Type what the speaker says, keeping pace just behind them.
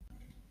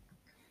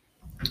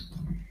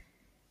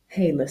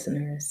Hey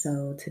listeners,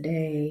 so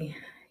today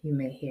you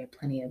may hear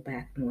plenty of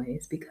back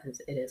noise because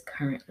it is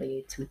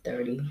currently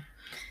 2:30.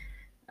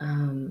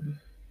 Um,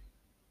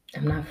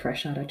 I'm not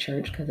fresh out of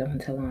church because I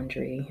went to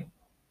laundry.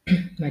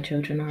 My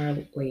children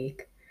are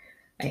awake.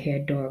 I hear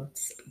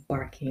dogs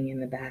barking in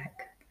the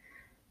back.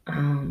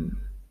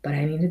 But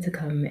I needed to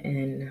come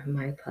in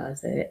my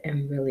closet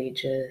and really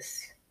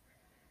just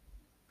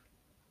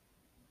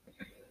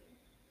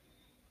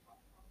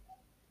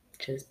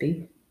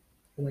be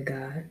with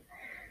God.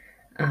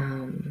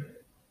 Um,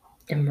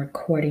 I'm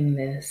recording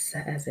this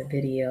as a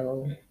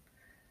video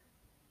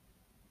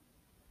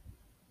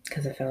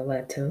because I felt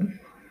led to.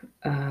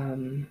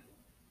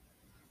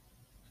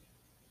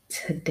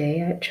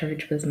 Today at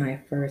church was my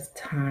first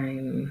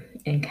time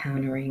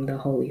encountering the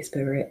Holy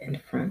Spirit in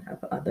front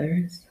of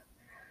others.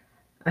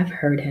 I've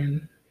heard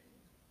him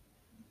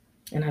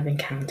and I've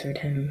encountered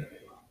him.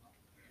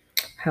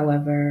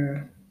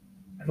 However,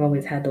 I've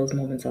always had those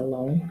moments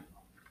alone.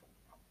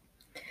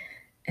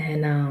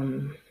 And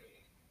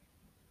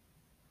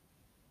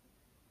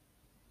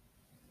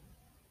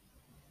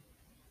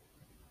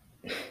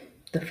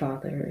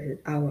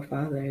our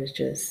Father, is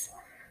just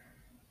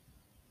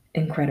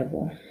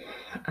incredible.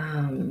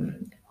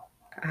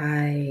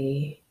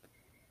 I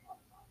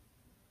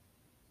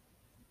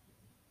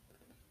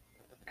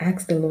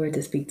asked the Lord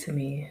to speak to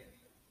me,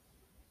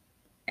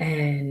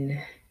 and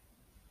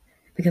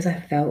because I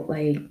felt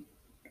like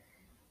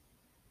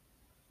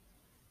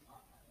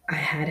I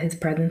had his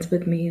presence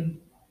with me,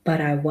 but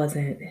I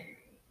wasn't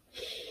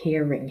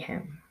hearing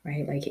him,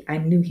 right? Like I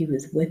knew he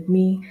was with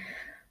me,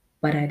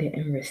 but I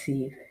didn't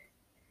receive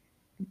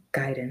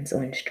guidance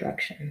or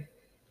instruction.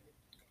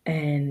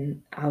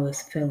 And I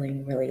was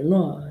feeling really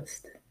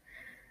lost,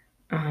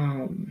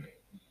 um,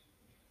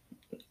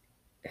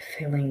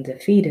 feeling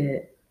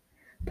defeated,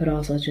 but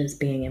also just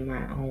being in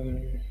my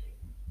own,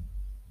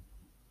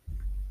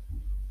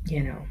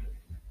 you know,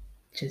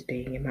 just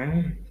being in my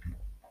own.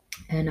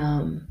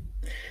 And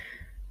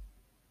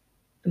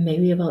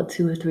maybe about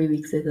 2 or 3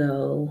 weeks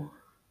ago,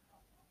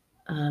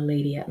 a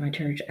lady at my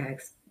church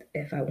asked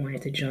if I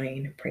wanted to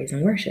join praise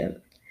and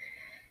worship.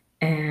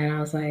 And I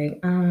was like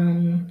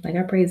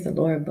I praise the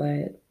Lord,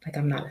 but like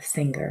I'm not a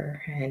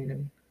singer,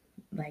 and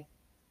like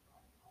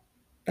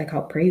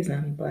I'll praise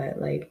him, but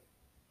like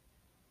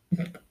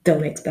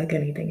don't expect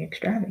anything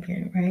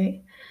extravagant,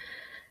 right?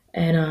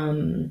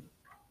 And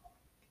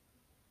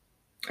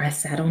I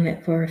sat on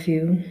it for a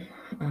few.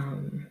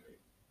 Um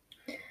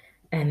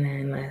and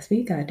then last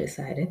week I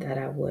decided that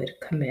I would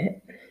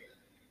commit.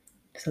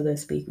 So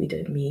this week we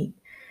did meet.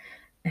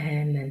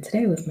 And then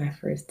today was my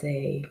first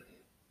day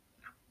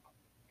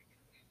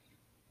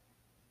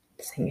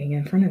singing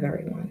in front of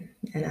everyone.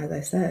 And as I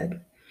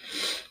said,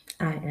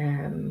 I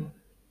am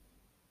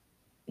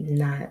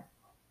not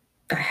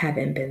I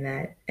haven't been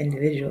that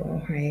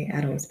individual, right?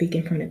 I don't speak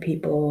in front of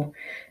people.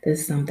 This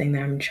is something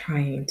that I'm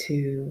trying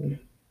to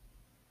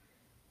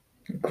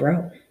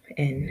grow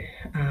in.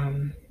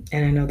 And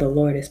I know the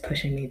Lord is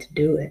pushing me to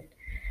do it.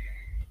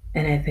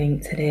 And I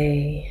think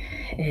today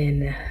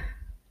in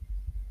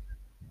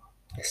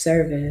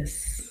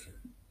service,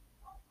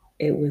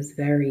 it was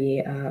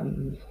very,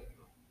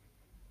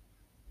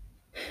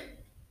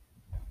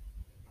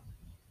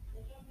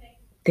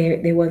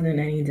 there wasn't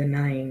any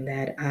denying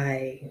that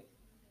I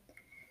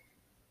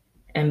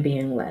am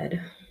being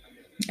led.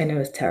 And it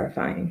was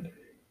terrifying.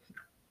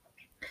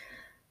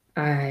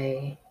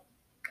 I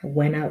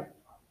went up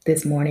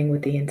this morning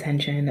with the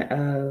intention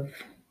of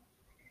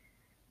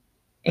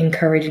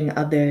encouraging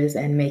others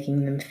and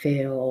making them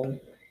feel,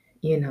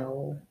 you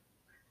know,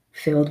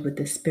 filled with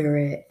the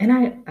Spirit. And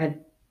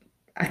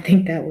I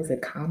think that was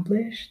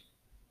accomplished,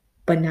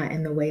 but not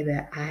in the way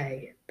that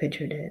I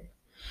pictured it.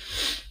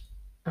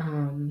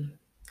 Um,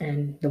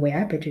 and the way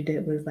I pictured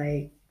it was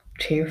like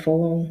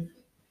cheerful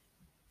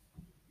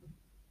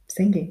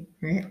singing,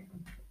 right?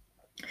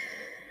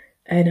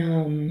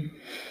 And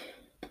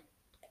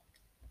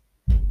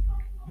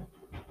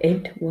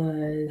it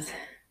was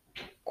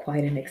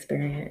quite an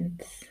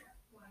experience.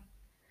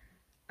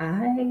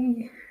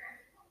 I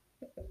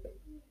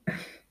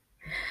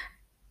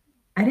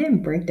I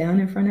didn't break down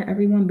in front of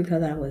everyone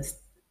because I was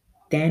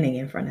standing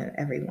in front of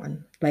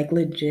everyone. Like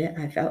legit,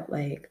 I felt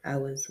like I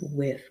was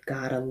with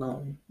God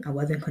alone. I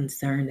wasn't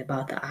concerned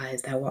about the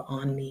eyes that were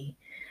on me.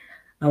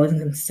 I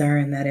wasn't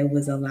concerned that it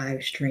was a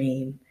live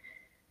stream,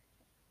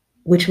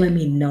 which let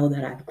me know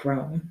that I've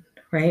grown,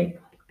 right?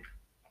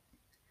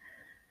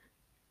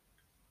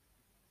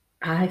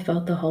 I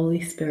felt the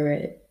Holy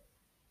Spirit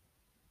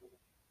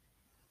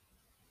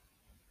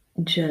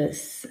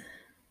just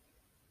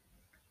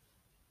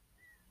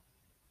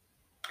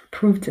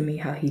prove to me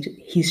how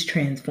he's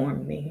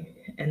transformed me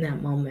in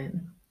that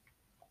moment.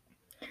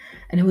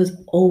 And it was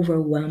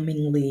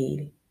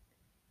overwhelmingly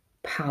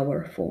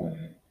powerful,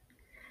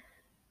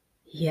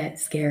 yet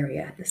scary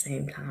at the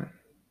same time.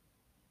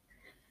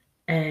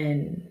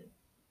 And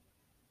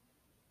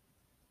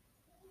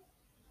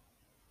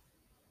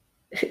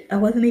I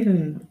wasn't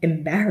even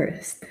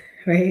embarrassed,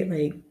 right?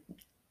 Like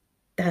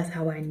that's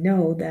how I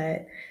know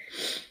that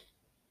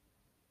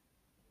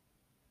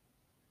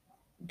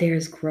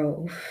there's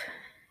growth.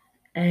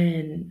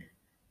 And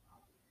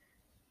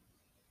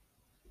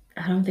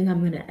I don't think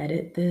I'm going to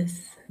edit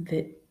this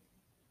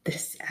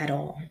at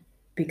all,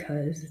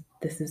 because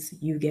this is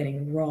you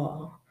getting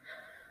raw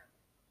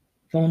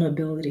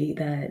vulnerability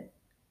that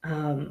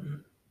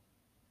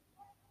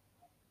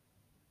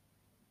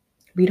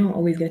we don't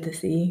always get to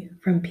see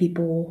from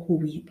people who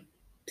we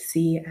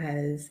see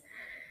as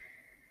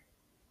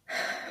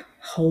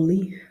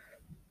holy.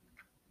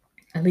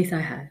 At least I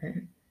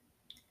haven't.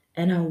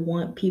 And I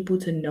want people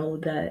to know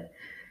that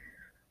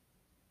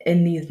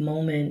in these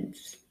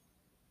moments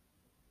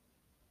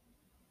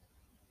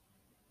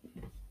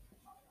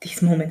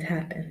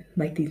happen.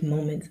 Like, these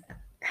moments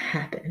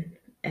happen.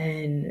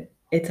 And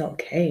it's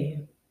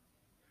okay.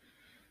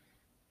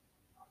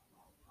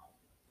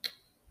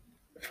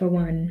 For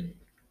one,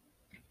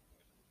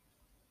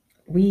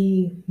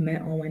 we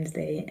met on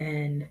Wednesday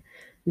and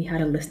we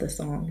had a list of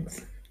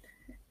songs.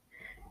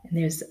 And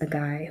there's a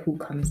guy who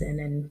comes in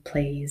and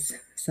plays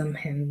some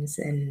hymns,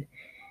 and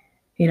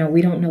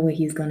we don't know what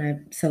he's gonna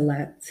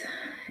select.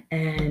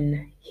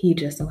 And he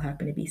just so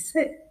happened to be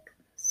sick.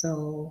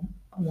 So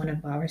one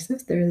of our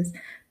sisters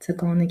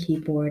took on the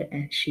keyboard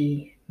and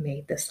she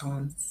made the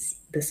song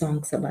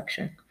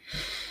selection.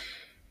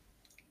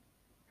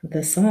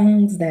 The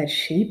songs that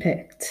she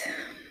picked,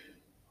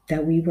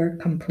 that we were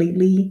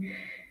completely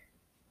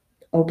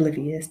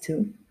oblivious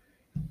to,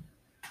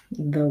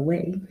 the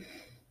way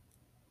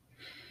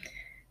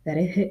that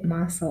it hit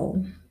my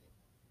soul.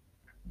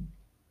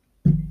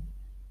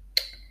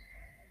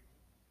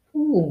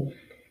 Ooh.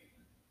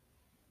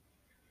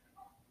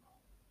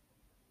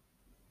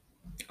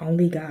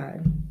 Only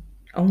God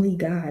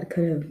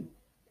could have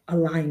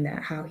aligned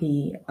that how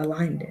he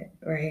aligned it,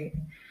 right?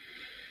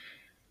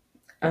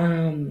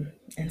 And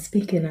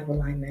speaking of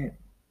alignment,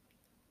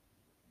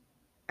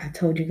 I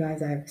told you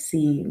guys I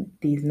see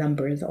these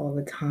numbers all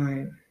the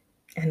time,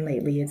 and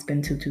lately it's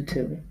been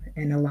 222,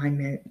 and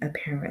alignment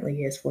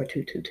apparently is for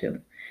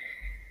 222.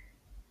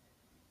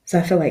 So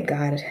I feel like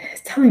God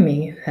is telling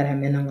me that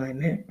I'm in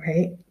alignment,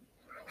 right,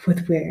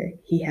 with where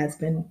He has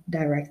been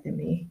directing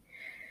me.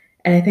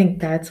 And I think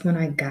that's when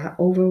I got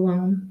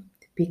overwhelmed,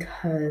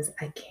 because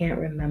I can't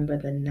remember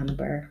the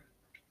number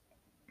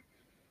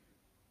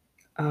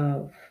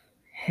of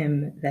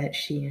hymn that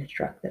she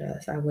instructed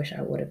us. I wish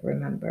I would have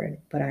remembered,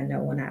 but I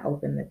know when I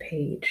opened the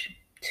page,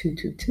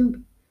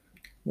 222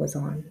 was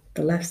on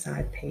the left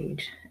side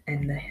page,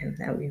 and the hymn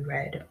that we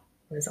read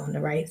was on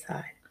the right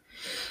side.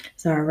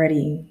 So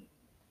already,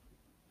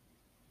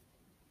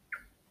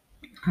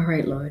 all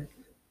right, Lord,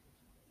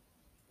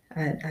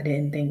 I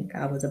didn't think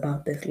I was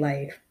about this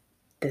life,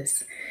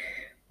 this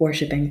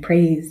worship and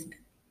praise,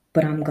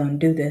 but I'm going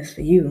to do this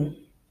for you,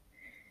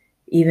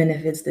 even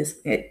if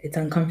it's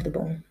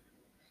uncomfortable.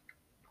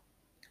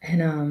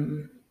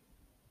 And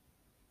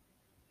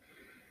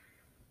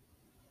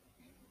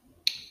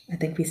I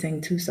think we sang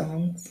 2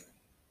 songs,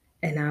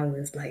 and I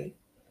was like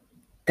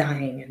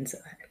dying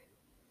inside.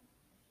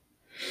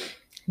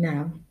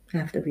 Now,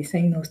 after we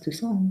sang those 2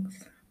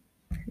 songs,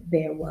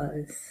 there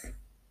was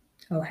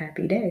Oh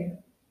Happy Day.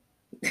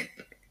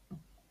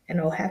 And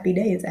Oh Happy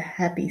Day is a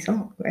happy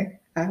song, right?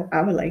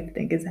 I would like to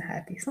think it's a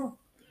happy song.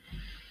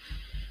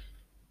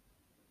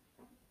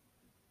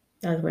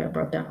 That's where I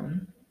broke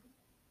down.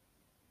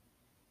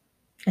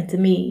 And to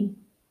me,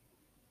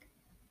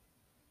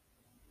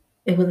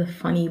 it was a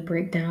funny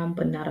breakdown,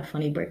 but not a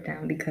funny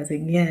breakdown, because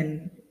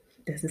again,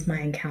 this is my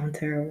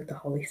encounter with the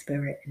Holy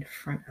Spirit in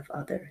front of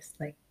others,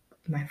 like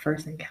my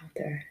first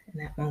encounter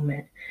in that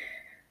moment.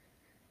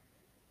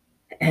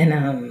 And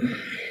I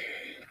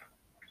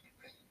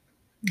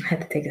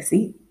had to take a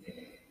seat.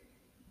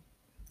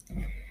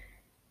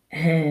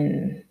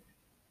 And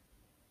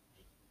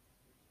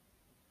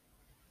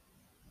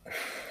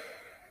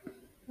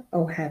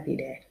Oh Happy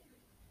Day.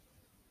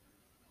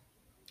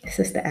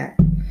 Sister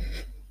Act.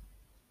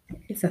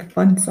 It's a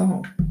fun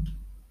song.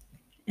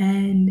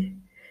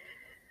 And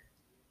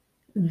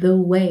the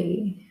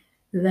way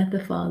that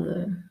the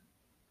Father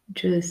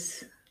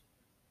just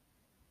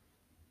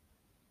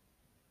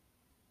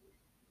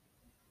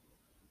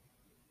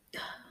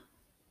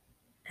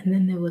and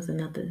then there was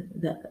another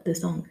the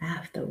song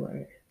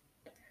afterward.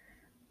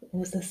 What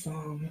was the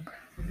song?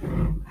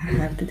 I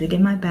have to dig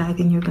in my bag,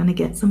 and you're gonna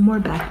get some more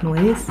back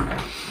noise,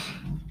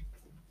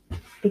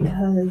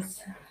 because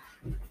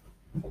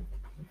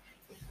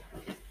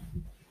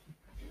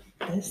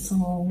this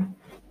song,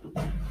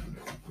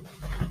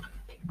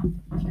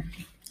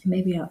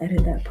 maybe I'll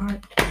edit that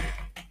part,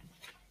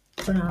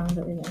 but I don't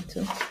really want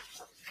to,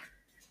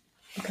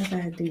 because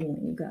I do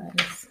want you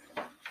guys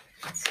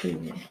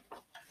to,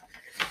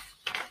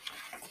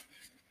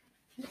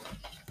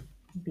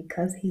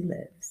 because he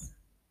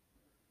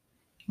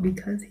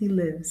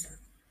lives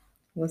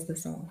was the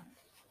song.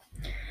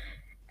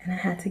 And I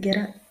had to get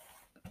up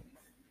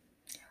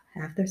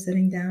after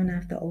sitting down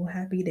after Oh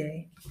Happy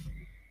Day,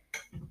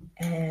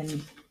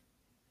 and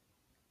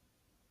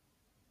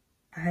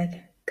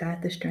I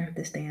got the strength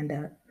to stand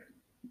up,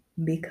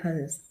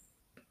 because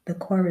the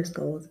chorus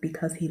goes,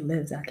 because he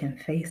lives, I can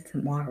face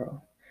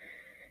tomorrow.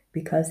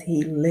 Because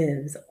he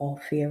lives, all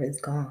fear is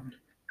gone.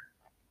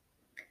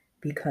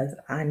 Because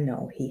I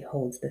know he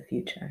holds the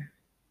future.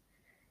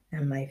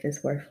 And life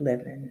is worth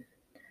living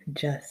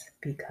just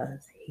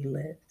because he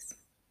lives.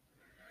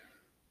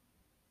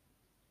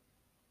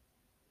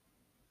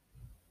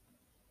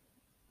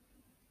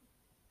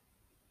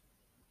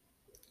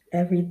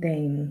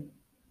 Everything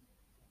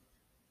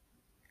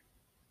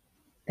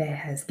that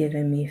has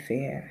given me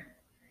fear,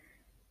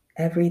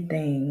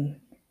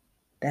 everything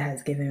that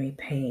has given me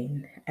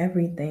pain,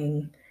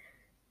 everything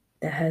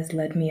that has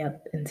led me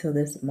up until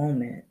this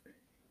moment,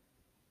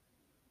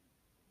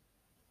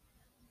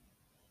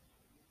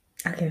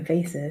 I can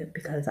face it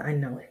because I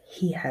know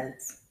he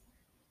has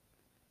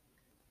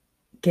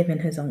given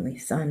his only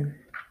son.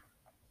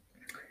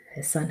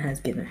 His son has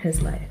given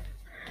his life.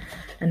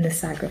 And the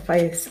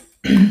sacrifice,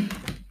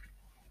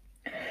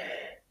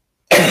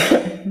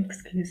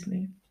 excuse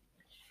me,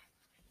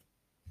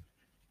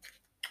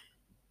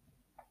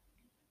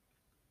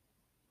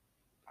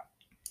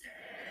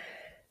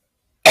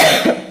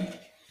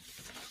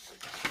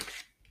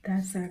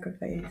 that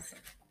sacrifice.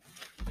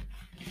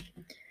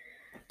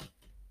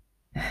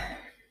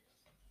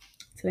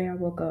 Today I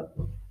woke up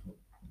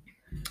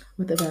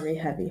with a very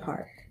heavy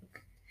heart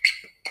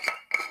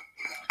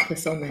for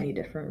so many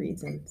different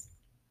reasons.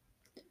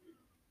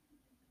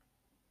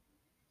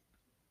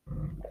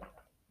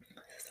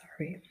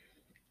 Sorry.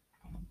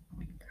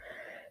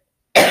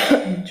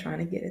 I'm trying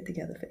to get it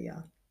together for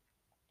y'all.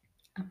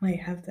 I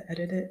might have to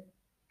edit it.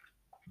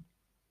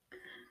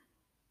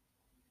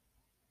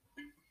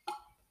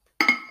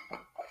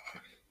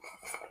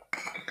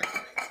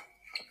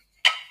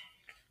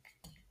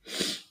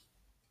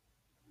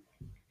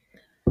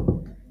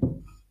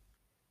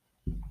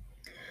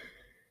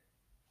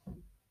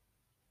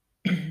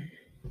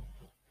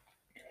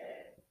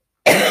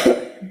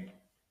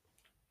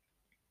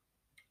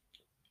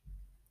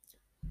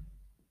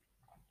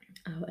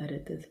 I'll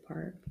edit this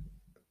part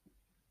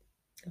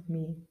of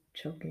me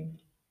choking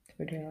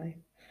for dear life.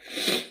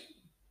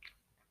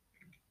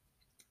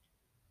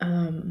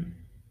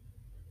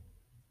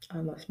 I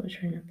lost my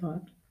train of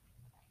thought.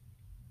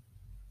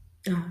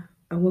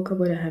 I woke up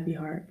with a heavy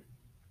heart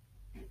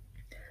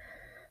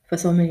for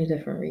so many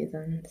different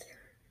reasons.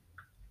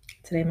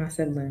 Today, my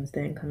siblings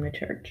didn't come to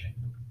church.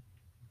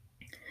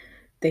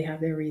 They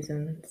have their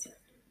reasons.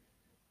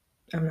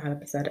 I'm not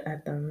upset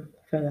at them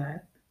for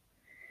that.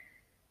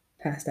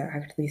 Pastor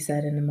actually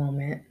said in the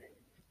moment,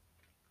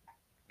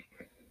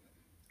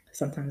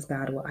 sometimes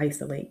God will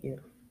isolate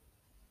you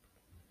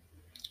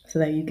so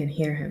that you can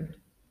hear him.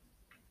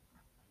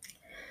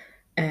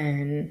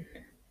 And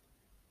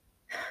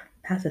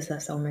Pastor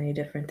said so many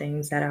different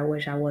things that I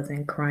wish I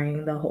wasn't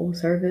crying the whole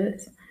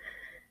service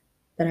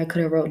that I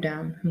could have wrote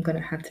down. I'm going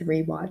to have to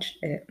rewatch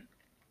it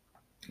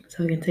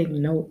so I can take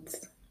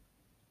notes.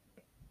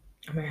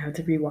 I might have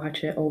to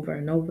rewatch it over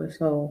and over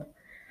so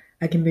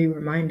I can be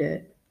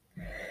reminded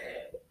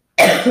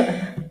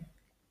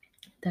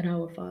that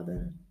our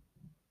Father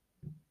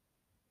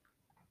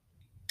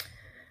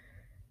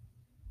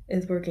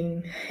is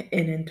working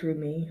in and through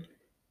me,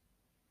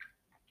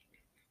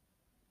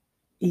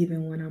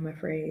 even when I'm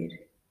afraid,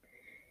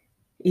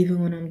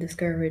 even when I'm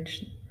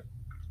discouraged.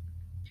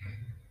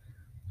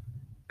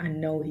 I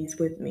know he's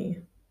with me.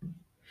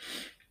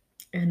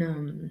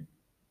 And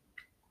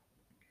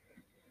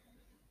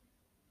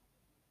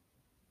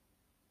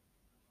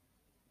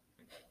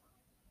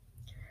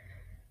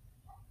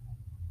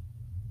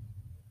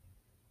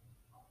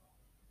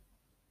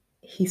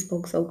he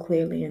spoke so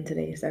clearly in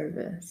today's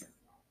service.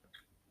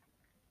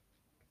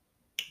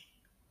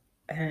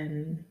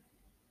 And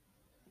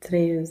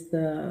today is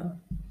the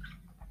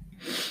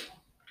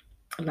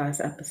last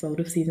episode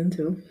of season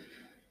 2.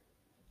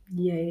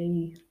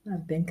 Yay,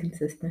 I've been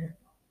consistent.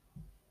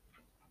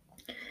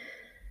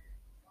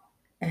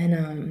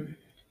 And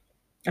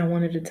I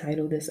wanted to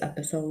title this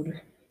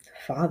episode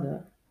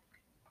Father.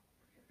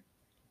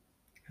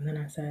 And then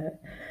I said,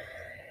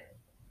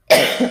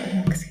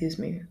 excuse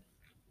me,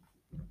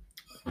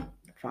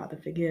 Father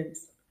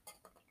forgives.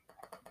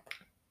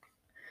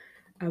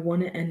 I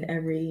want to end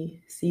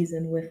every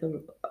season with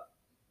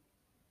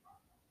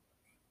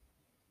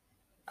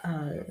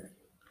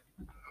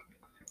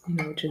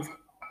just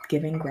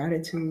giving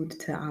gratitude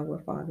to our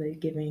Father,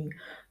 giving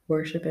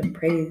worship and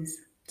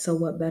praise. So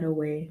what better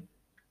way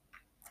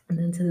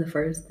than to the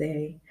first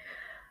day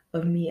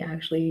of me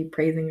actually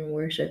praising and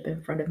worship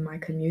in front of my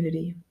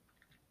community?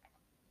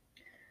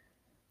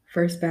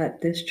 First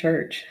Baptist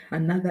Church,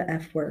 another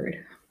F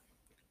word.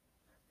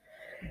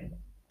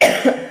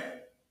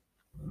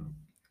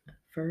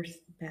 First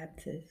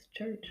Baptist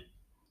Church.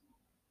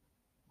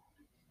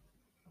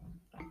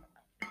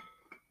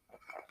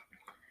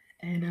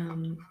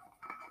 And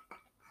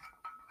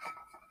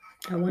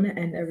I want to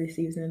end every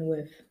season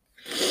with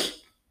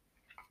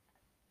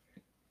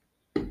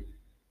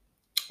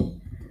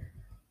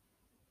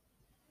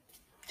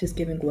just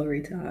giving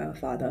glory to our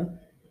Father.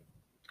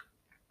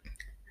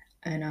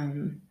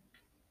 And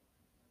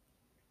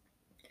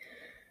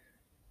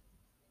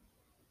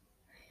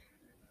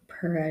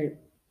per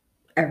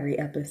every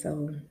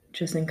episode,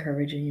 just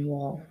encouraging you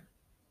all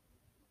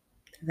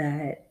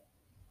that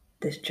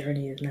this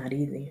journey is not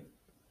easy.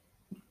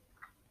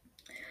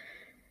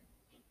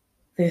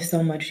 There's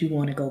so much you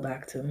want to go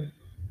back to.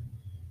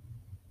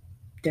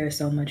 There's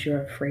so much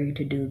you're afraid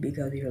to do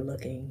because you're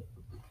looking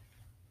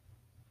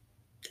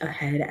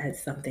ahead at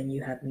something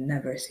you have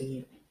never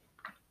seen.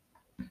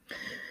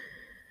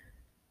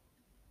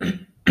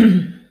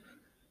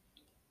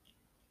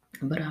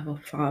 But our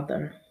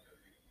Father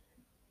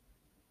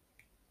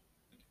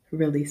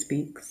really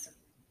speaks,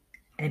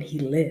 and He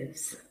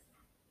lives.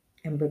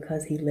 And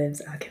because He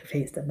lives, I can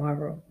face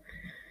tomorrow.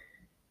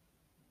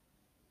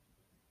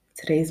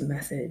 Today's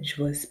message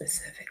was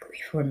specifically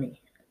for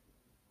me.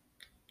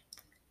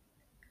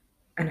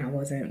 And it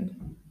wasn't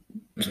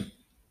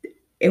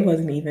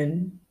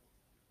even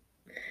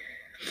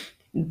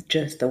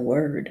just a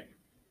word.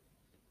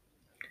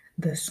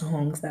 The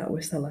songs that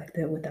were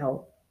selected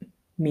without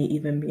me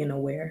even being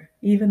aware,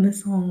 even the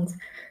songs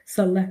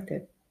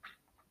selected.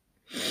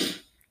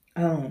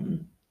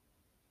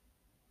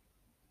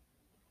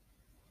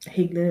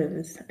 He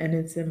lives, and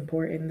it's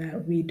important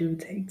that we do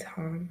take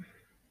time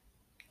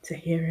to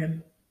hear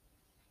Him,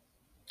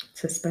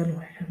 to spend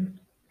with Him,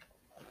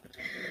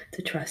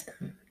 to trust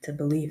Him, to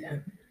believe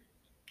Him.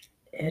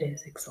 It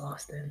is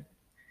exhausting.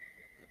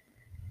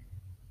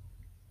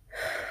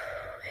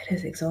 It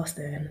is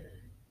exhausting.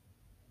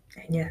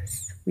 And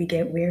yes, we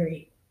get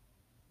weary.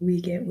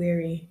 We get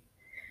weary.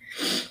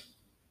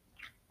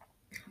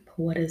 But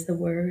what is the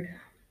word?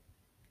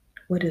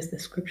 What is the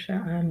scripture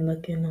I'm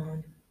looking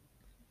on?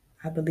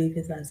 I believe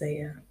it's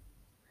Isaiah.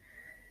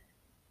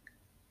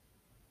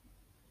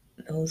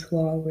 Those who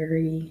are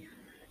weary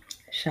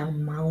shall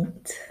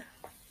mount.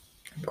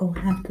 I'm going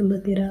to have to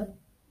look it up.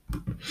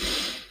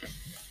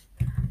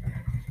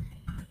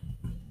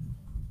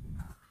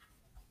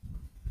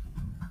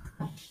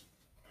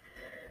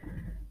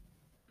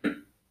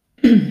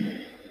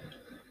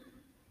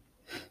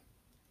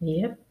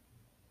 Yep.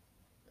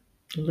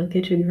 Look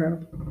at your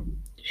girl.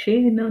 She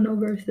ain't know no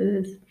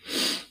verses.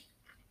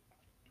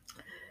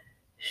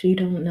 She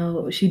didn't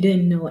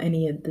know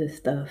any of this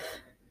stuff.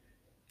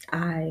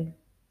 I,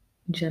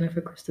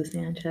 Jennifer Crystal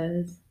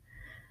Sanchez,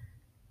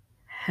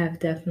 have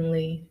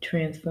definitely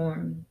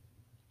transformed,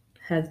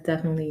 has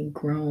definitely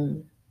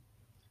grown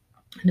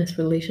in this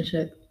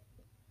relationship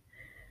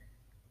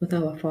with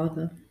our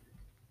Father.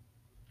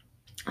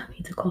 I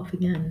need to cough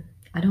again.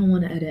 I don't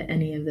want to edit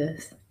any of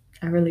this.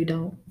 I really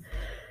don't.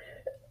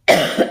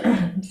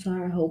 I'm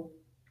sorry. I hope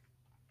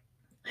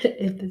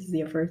if this is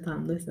your first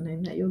time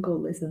listening that you'll go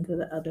listen to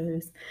the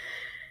others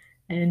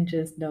and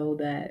just know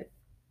that,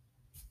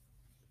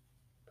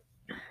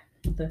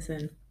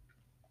 listen,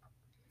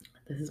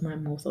 this is my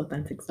most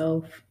authentic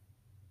self.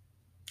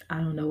 I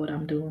don't know what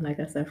I'm doing, like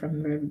I said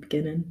from the very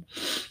beginning.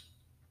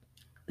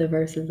 The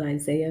verse is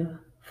Isaiah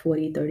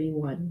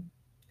 40:31.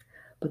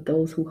 But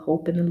those who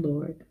hope in the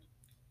Lord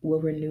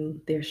will renew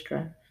their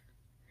strength.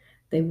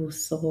 They will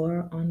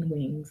soar on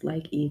wings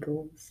like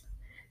eagles.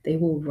 They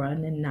will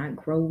run and not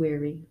grow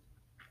weary.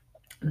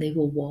 They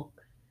will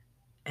walk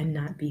and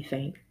not be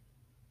faint.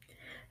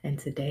 And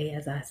today,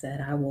 as I said,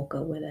 I woke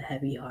up with a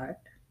heavy heart.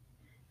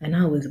 And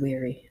I was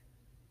weary.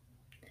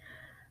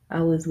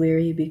 I was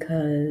weary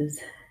because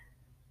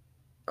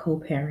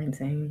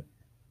co-parenting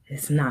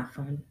is not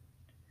fun.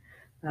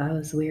 I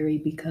was weary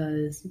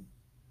because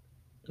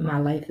my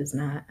life is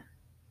not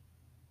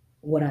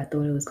what I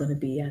thought it was going to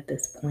be at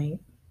this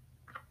point.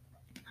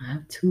 I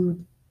have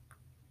two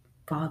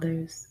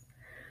fathers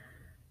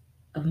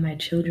of my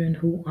children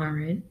who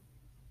aren't.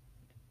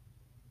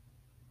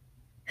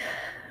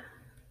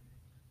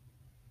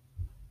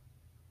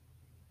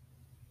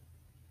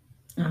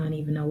 I don't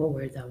even know what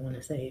words I want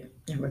to say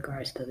in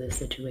regards to this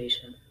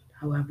situation.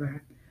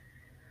 However,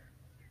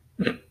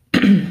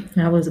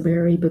 I was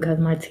weary because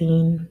my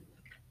teen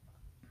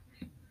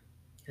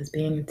is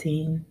being a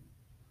teen.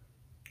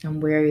 I'm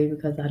weary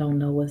because I don't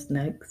know what's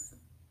next.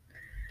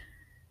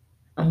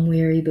 I'm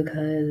weary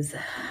because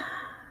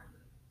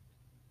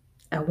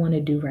I want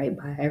to do right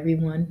by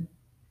everyone.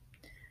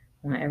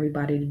 I want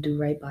everybody to do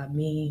right by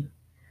me.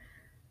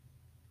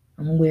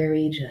 I'm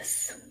weary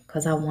just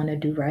because I want to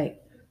do right.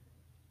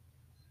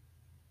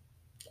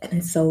 And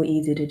it's so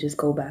easy to just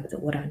go back to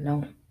what I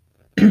know,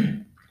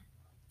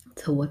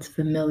 to what's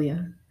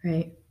familiar,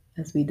 right?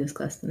 As we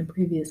discussed in the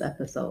previous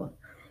episode.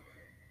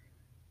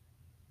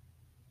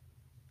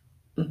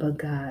 But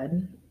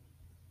God,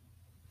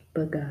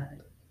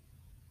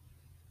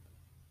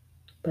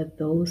 but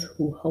those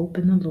who hope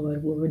in the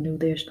Lord will renew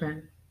their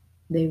strength.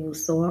 They will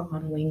soar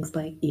on wings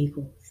like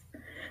eagles.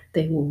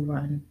 They will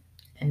run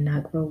and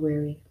not grow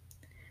weary.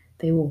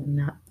 They will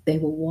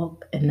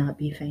walk and not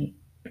be faint.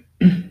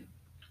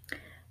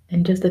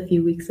 And just a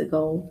few weeks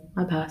ago,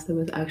 my pastor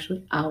was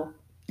actually out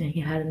and he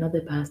had another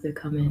pastor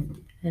come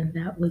in, and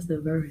that was the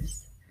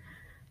verse.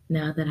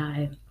 Now that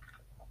I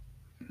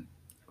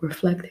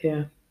reflect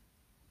here,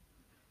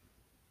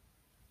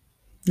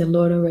 the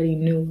Lord already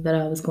knew that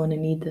I was going to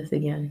need this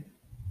again.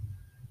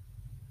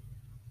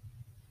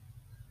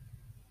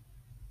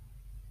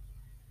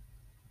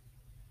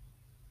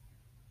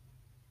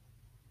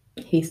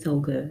 He's so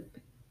good.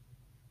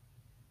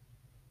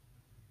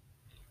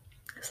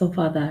 So,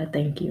 Father, I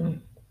thank you.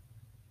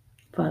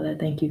 Father, I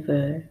thank you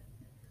for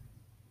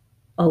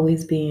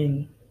always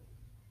being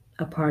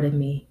a part of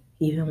me,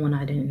 even when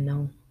I didn't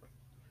know.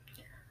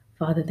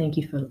 Father, thank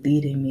you for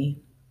leading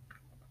me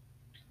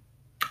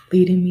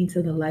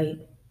to the light,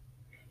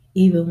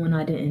 even when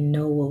I didn't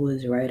know what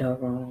was right or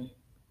wrong.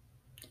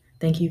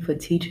 Thank you for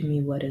teaching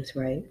me what is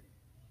right.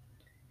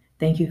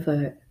 Thank you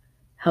for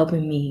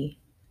helping me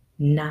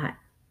not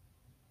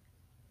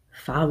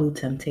follow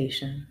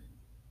temptation.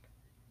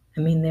 I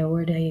mean, there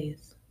were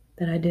days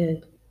that I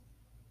did,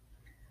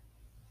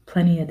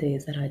 plenty of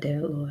days that I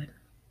did, Lord.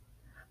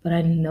 But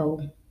I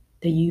know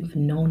that you've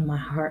known my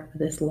heart for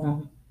this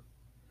long.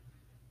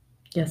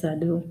 Yes, I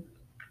do.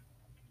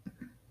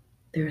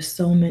 There are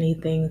so many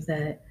things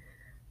that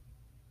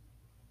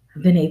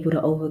I've been able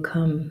to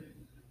overcome,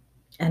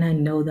 and I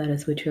know that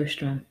is with your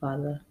strength,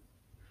 Father.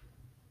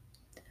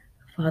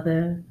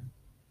 Father,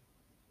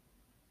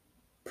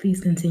 please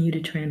continue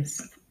to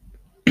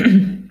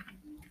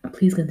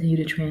please continue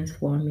to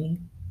transform me.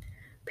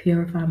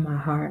 Purify my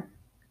heart,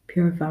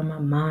 purify my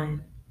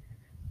mind,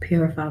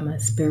 purify my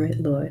spirit,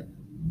 Lord.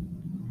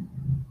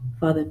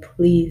 Father,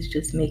 please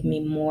just make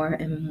me more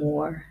and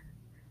more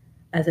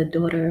as a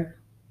daughter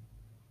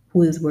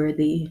who is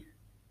worthy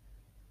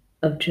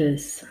of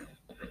just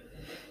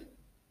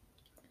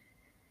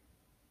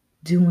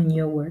doing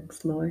your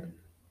works, Lord.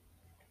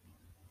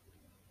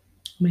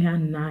 May I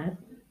not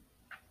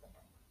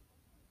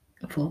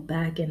fall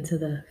back into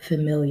the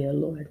familiar,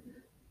 Lord.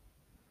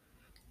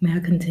 May I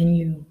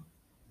continue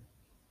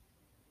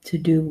to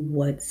do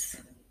what's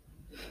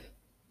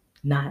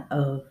not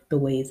of the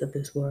ways of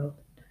this world.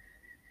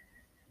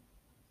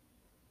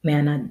 May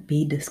I not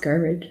be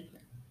discouraged.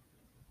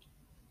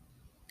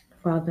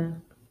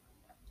 Father,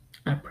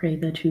 I pray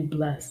that you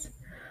bless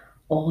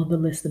all the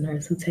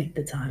listeners who take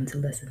the time to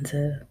listen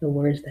to the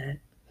words that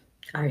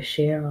I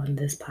share on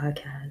this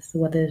podcast,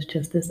 whether it's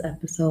just this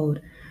episode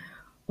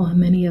or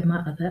many of my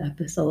other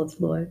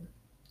episodes, Lord.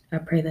 I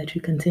pray that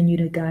you continue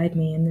to guide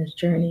me in this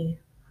journey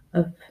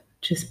of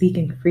just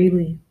speaking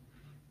freely.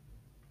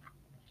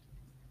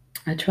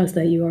 I trust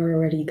that you are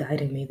already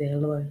guiding me there,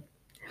 Lord,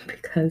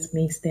 because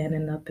me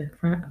standing up in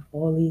front of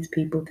all these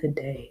people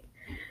today,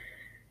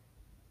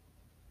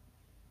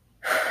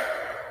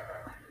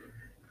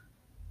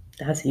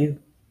 that's you.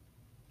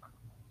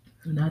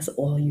 And that's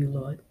all you,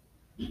 Lord.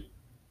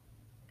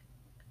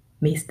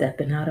 Me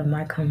stepping out of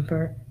my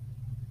comfort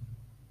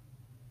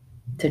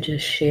to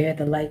just share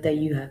the light that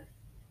you have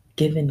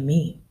given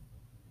me,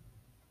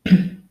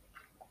 to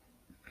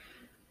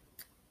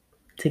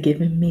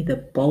giving me the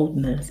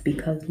boldness,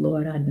 because,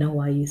 Lord, I know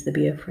I used to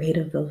be afraid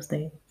of those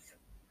things.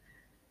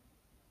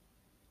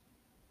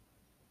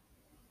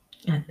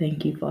 I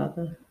thank you,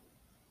 Father.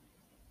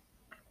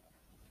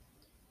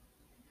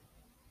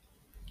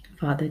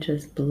 Father,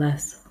 just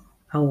bless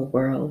our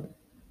world.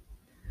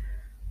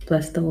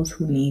 Bless those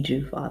who need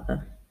you,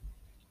 Father.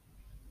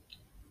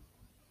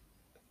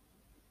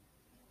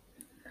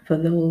 For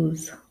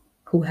those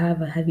who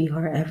have a heavy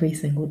heart every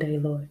single day,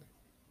 Lord,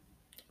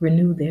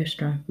 renew their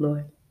strength,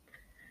 Lord.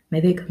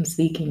 May they come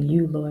seeking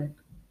you, Lord.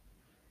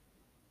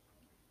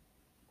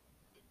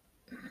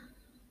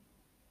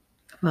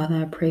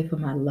 Father, I pray for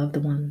my loved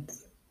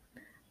ones.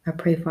 I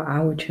pray for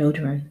our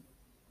children,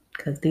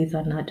 because these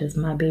are not just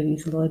my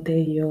babies, Lord, they're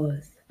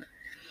yours.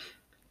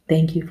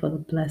 Thank you for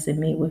blessing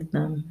me with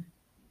them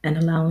and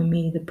allowing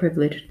me the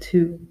privilege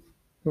to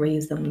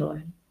raise them,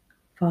 Lord.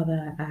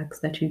 Father, I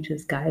ask that you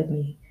just guide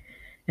me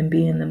in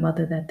being the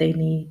mother that they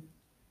need.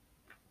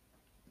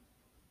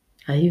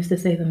 I used to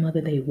say the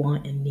mother they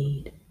want and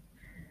need.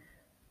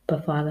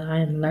 But Father,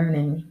 I am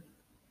learning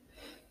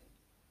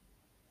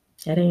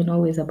it ain't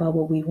always about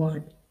what we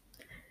want.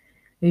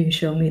 You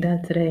showed me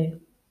that today.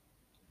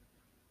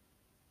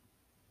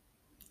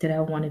 Did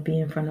I want to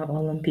be in front of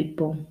all them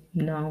people?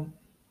 No.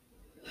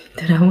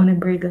 Did I want to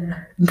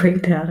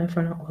break down in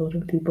front of all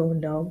them people?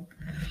 No.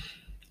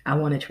 I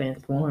want to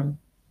transform.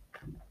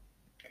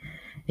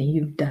 And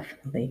you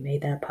definitely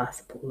made that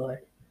possible, Lord.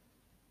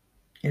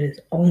 It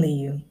is only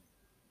you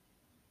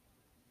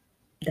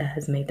that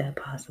has made that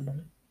possible.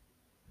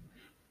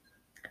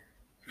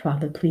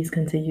 Father, please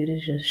continue to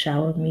just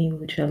shower me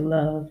with your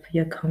love,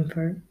 your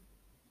comfort.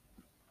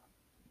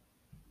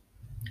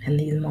 In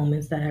these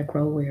moments that I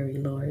grow weary,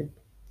 Lord,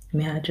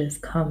 may I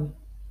just come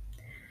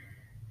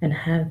and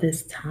have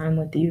this time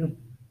with you.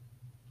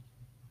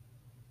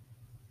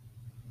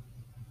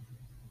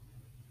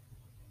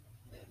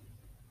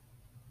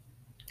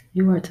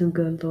 You are too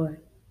good,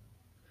 Lord.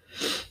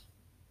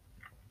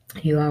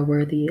 You are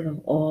worthy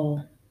of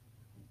all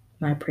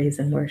my praise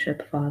and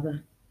worship,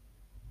 Father.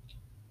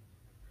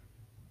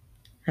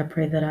 I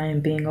pray that I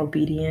am being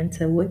obedient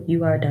to what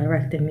you are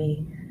directing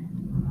me.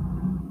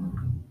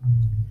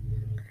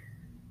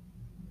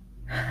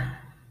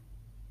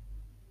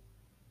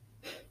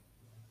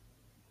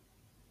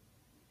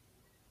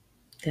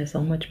 There's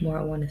so much more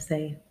I want to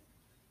say,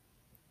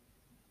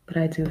 but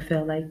I do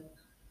feel like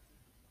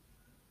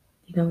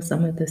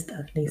Some of this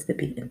stuff needs to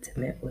be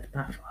intimate with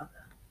my Father.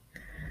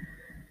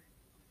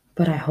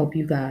 But I hope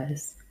you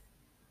guys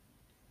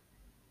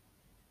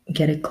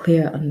get a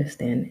clear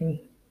understanding.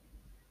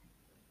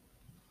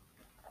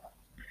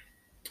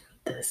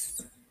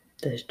 This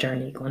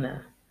journey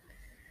gonna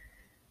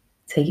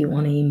take you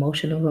on an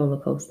emotional roller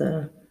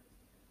coaster.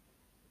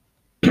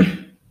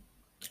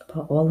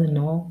 But all in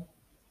all,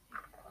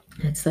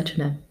 it's such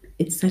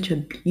a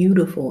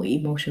beautiful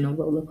emotional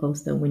roller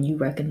coaster when you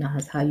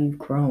recognize how you've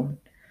grown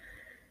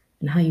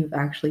and how you've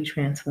actually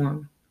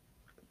transformed.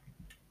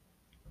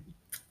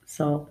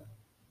 So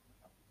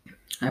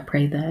I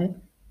pray that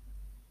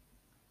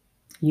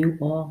you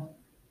all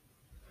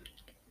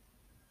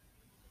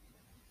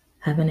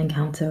have an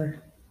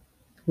encounter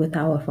with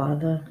our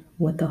Father,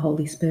 with the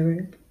Holy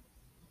Spirit,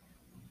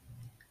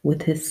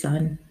 with His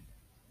Son.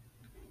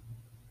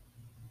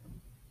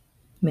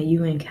 May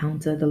you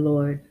encounter the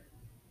Lord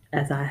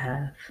as I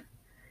have,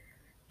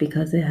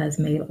 because it has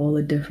made all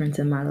the difference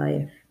in my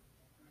life.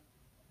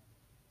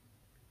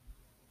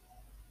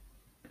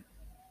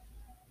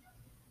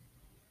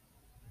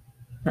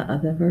 The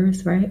other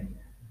verse, right?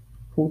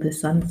 Who the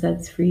Son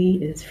sets free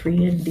is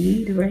free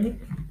indeed, right?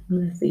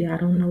 Let's see, I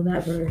don't know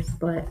that verse,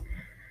 but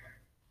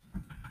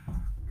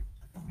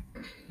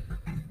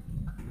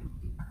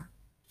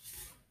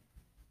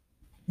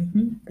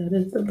that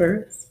is the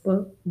verse.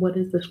 But what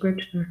is the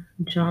scripture?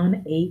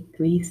 John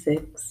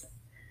 8:3-6.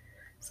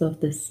 So if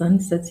the Son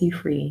sets you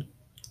free,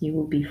 you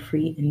will be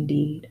free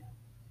indeed.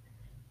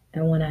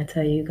 And when I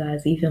tell you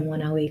guys, even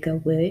when I wake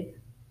up with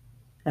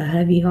a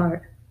heavy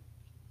heart,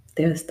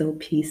 there's still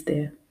peace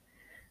there.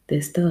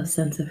 There's still a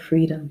sense of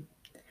freedom.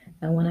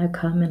 And when I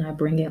come and I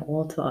bring it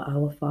all to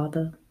our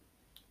Father,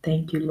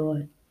 thank you,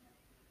 Lord.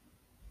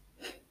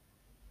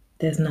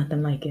 There's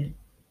nothing like it.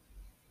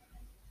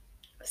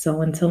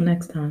 So until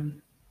next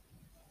time,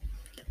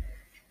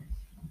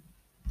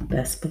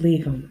 best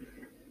believe Him.